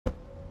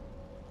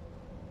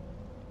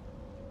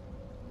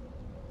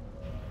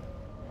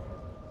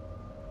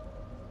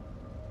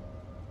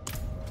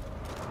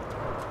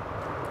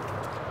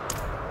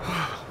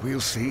We'll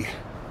see.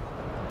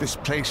 This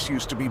place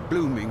used to be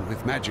blooming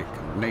with magic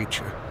and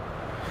nature.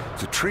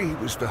 The tree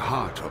was the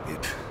heart of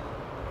it.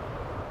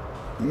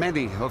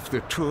 Many of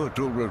the Tur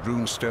Dulra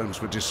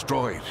runestones were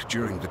destroyed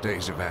during the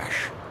Days of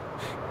Ash.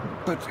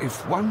 But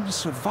if one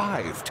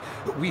survived,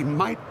 we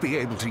might be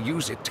able to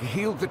use it to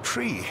heal the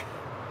tree.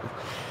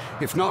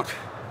 If not,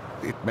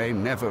 it may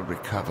never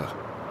recover.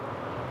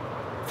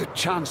 The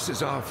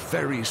chances are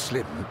very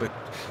slim, but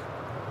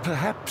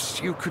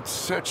perhaps you could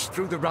search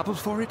through the rubble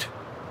for it?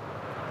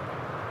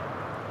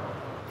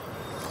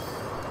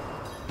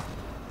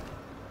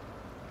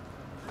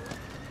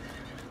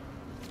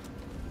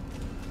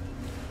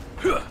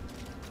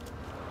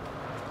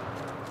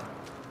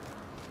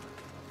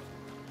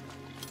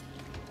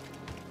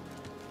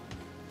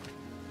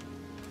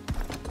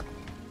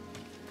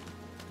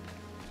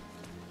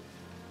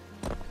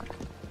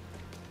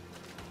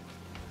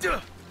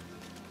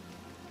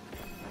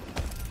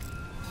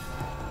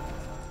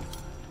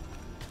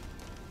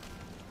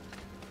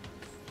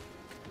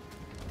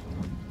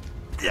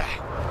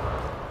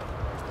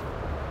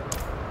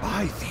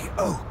 By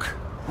the oak,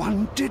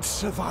 one did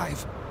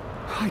survive.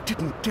 I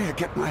didn't dare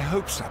get my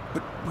hopes up,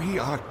 but we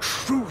are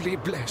truly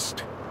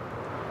blessed.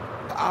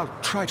 I'll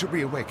try to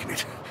reawaken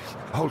it.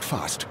 Hold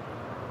fast.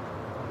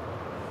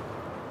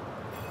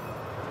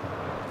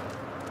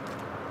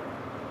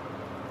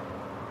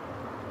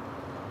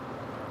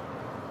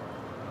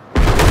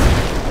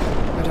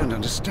 I don't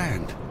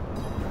understand.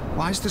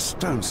 Why is the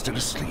stone still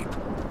asleep?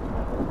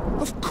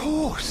 Of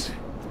course!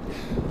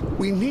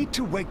 We need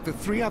to wake the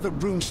 3 other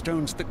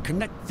runestones that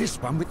connect this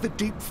one with the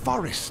deep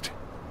forest.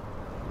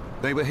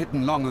 They were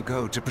hidden long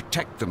ago to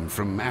protect them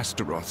from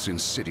Astaroth's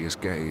insidious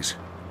gaze.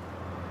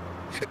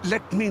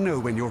 Let me know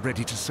when you're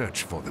ready to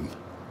search for them.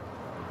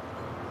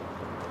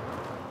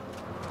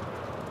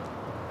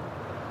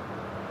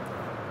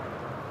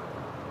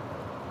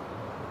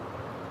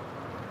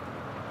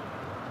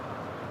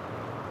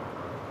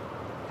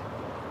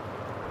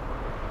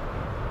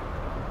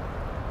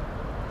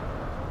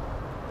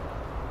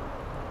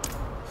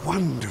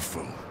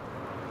 Wonderful.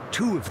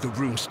 2 of the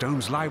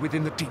runestones lie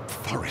within the deep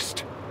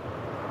forest.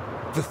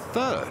 The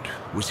 3rd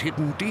was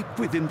hidden deep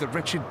within the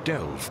wretched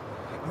delve,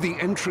 the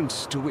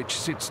entrance to which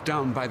sits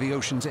down by the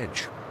ocean's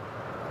edge.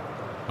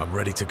 I'm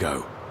ready to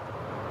go.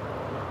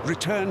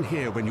 Return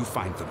here when you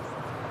find them.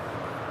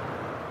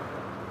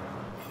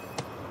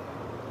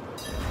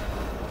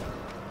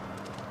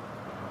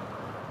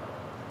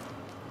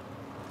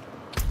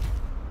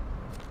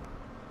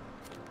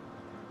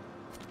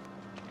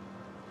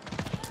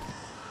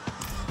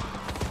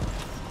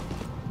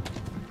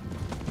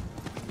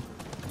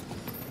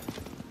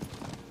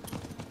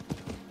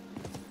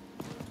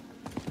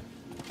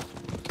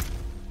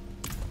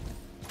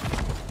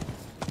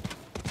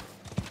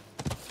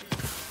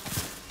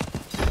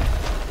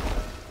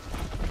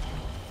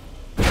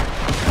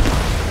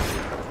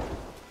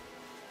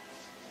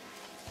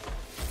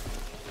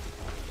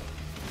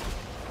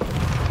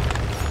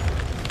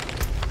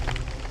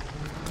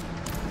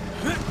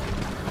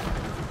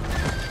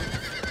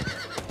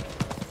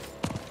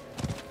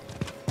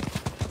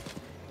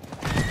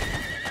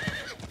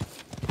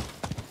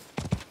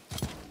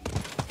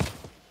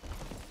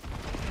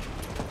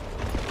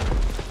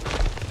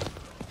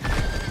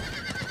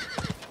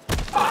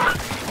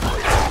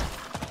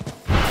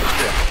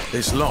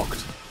 It's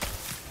locked.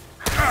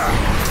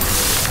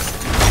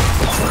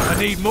 I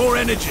need more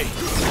energy.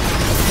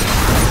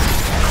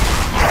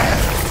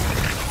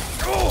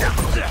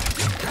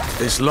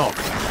 It's locked.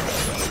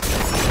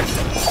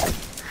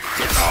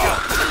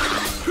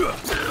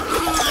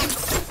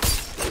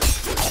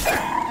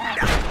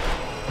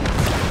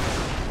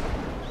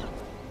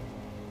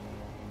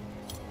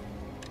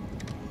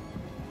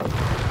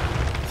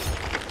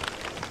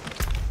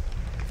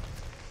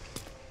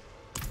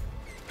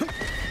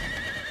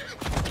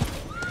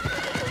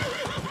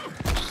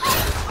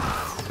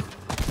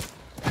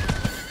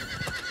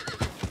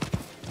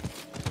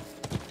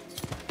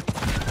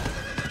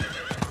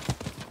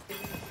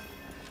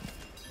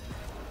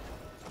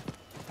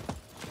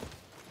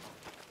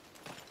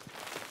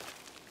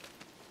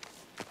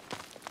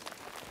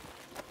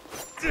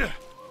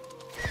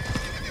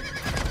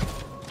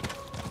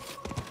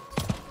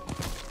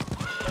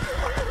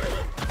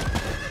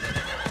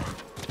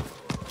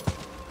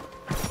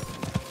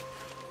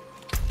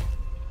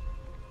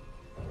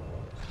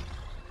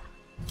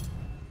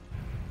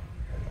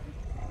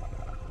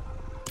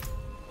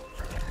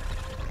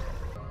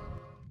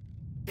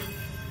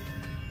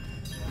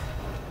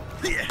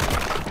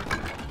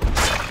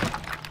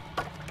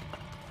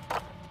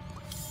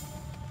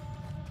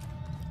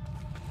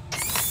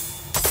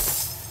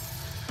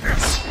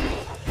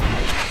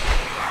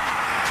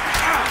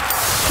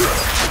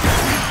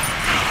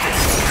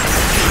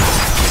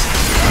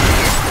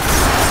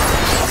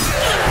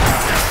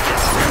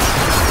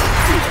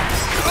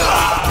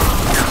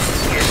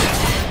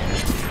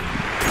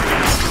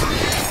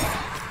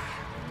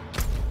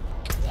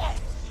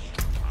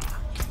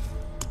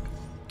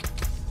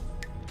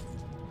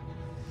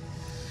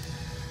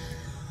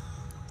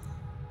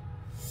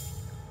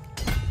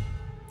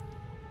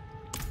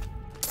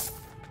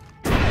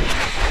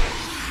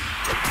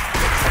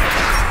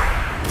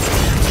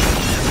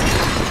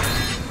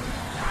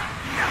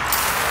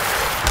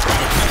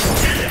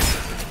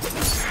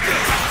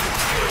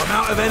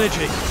 out of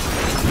energy.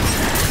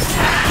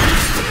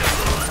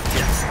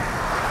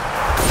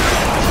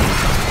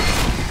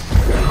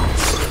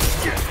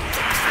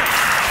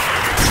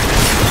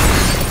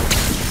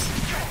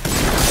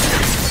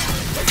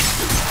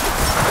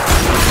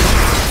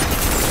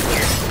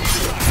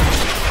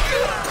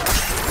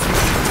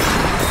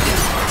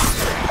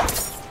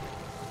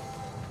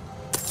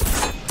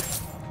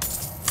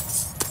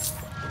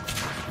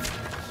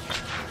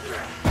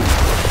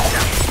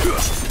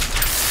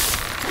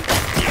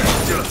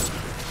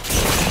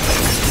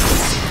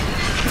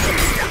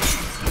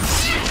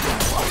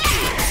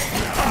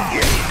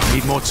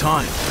 Need more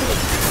time.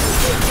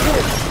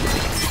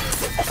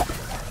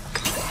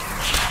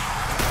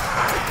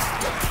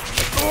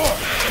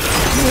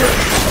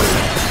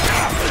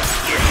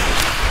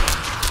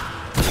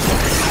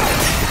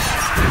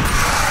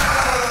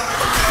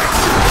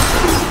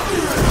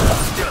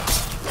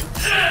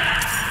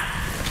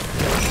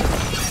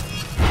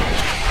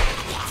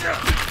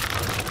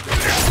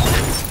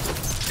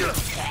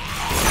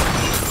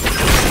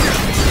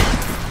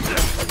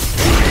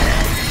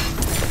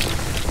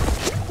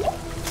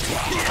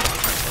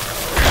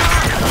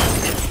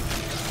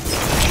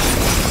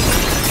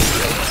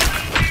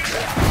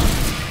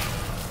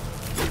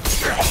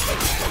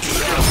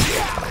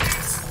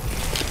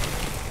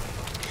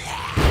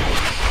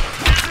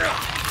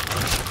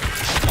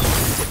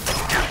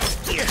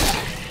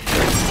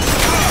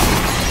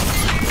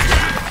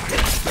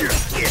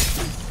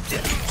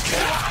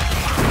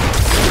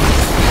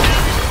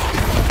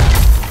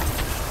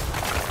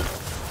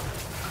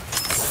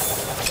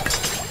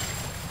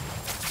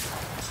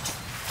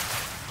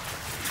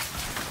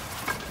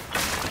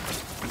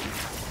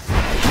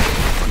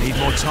 Need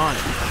more time.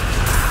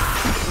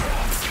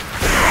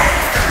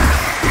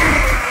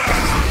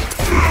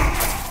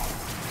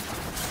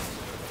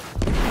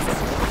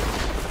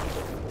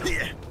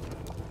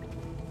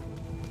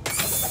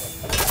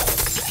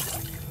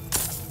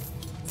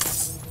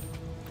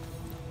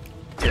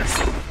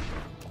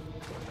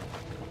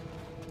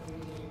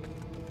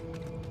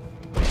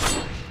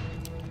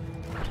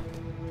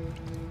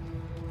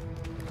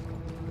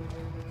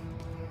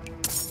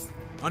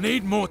 I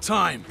need more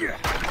time.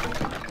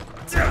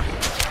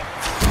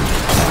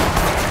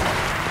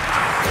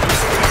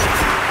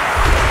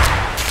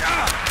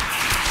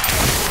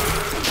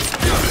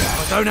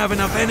 I don't have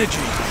enough energy.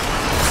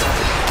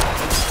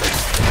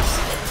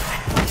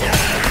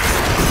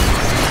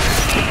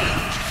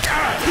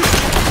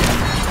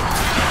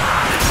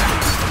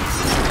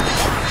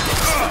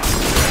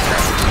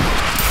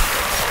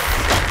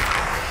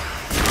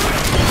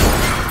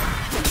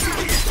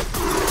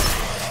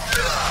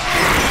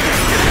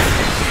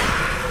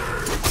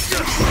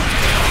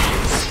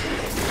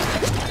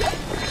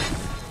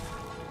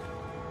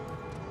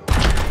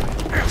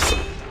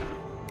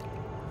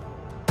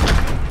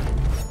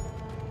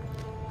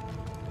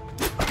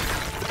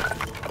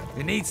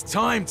 It needs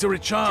time to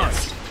recharge.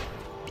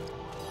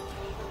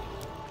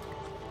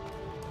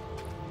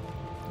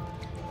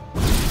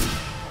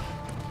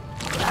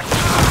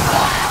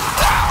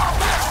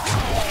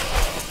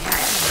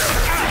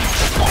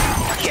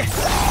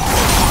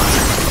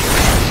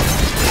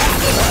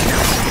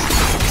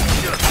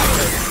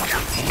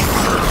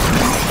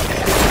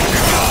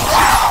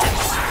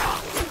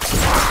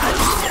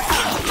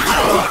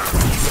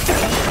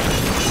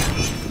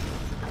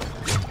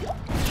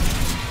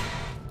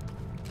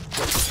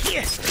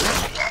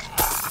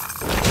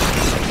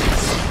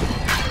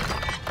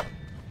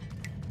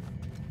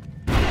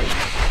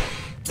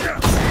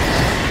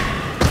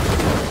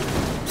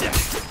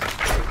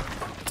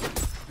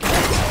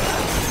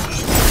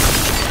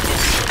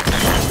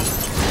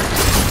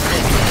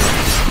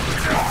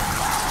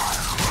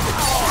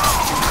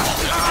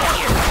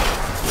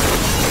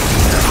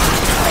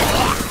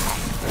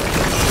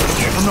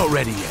 I'm not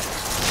ready yet.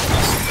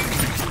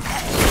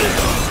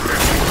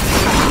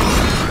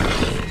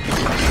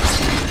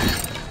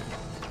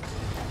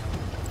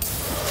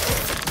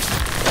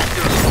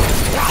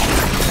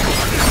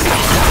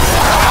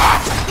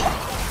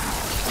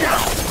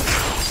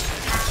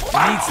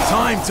 It needs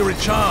time to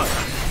recharge.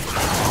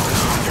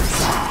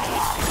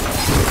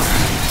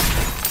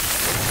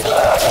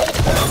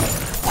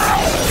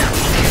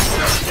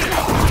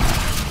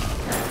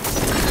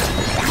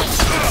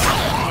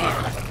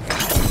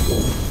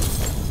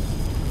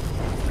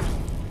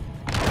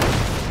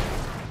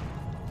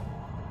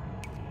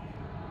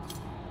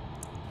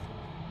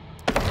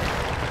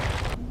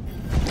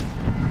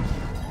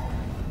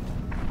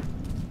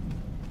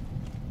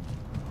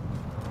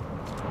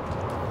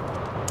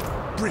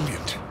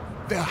 Brilliant.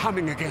 They're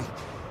humming again.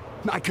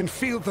 I can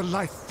feel the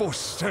life force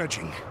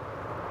surging.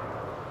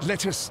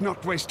 Let us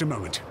not waste a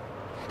moment.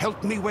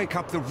 Help me wake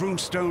up the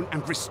runestone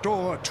and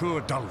restore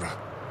Tur Dulra.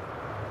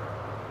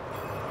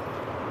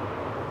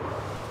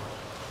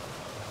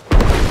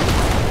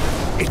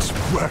 It's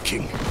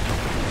working.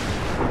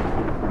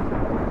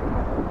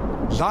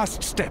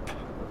 Last step.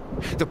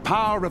 The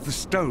power of the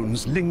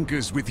stones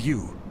lingers with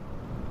you.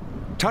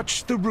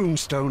 Touch the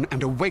runestone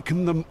and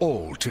awaken them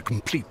all to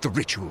complete the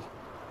ritual.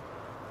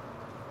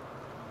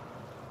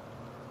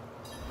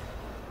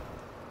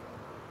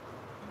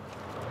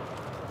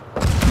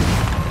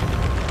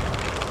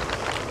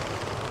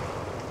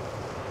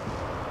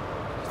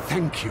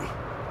 Thank you.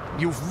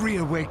 You've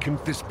reawakened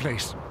this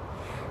place.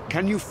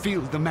 Can you feel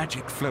the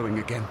magic flowing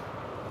again?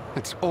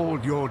 That's all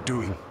you're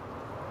doing.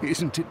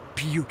 Isn't it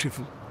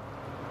beautiful?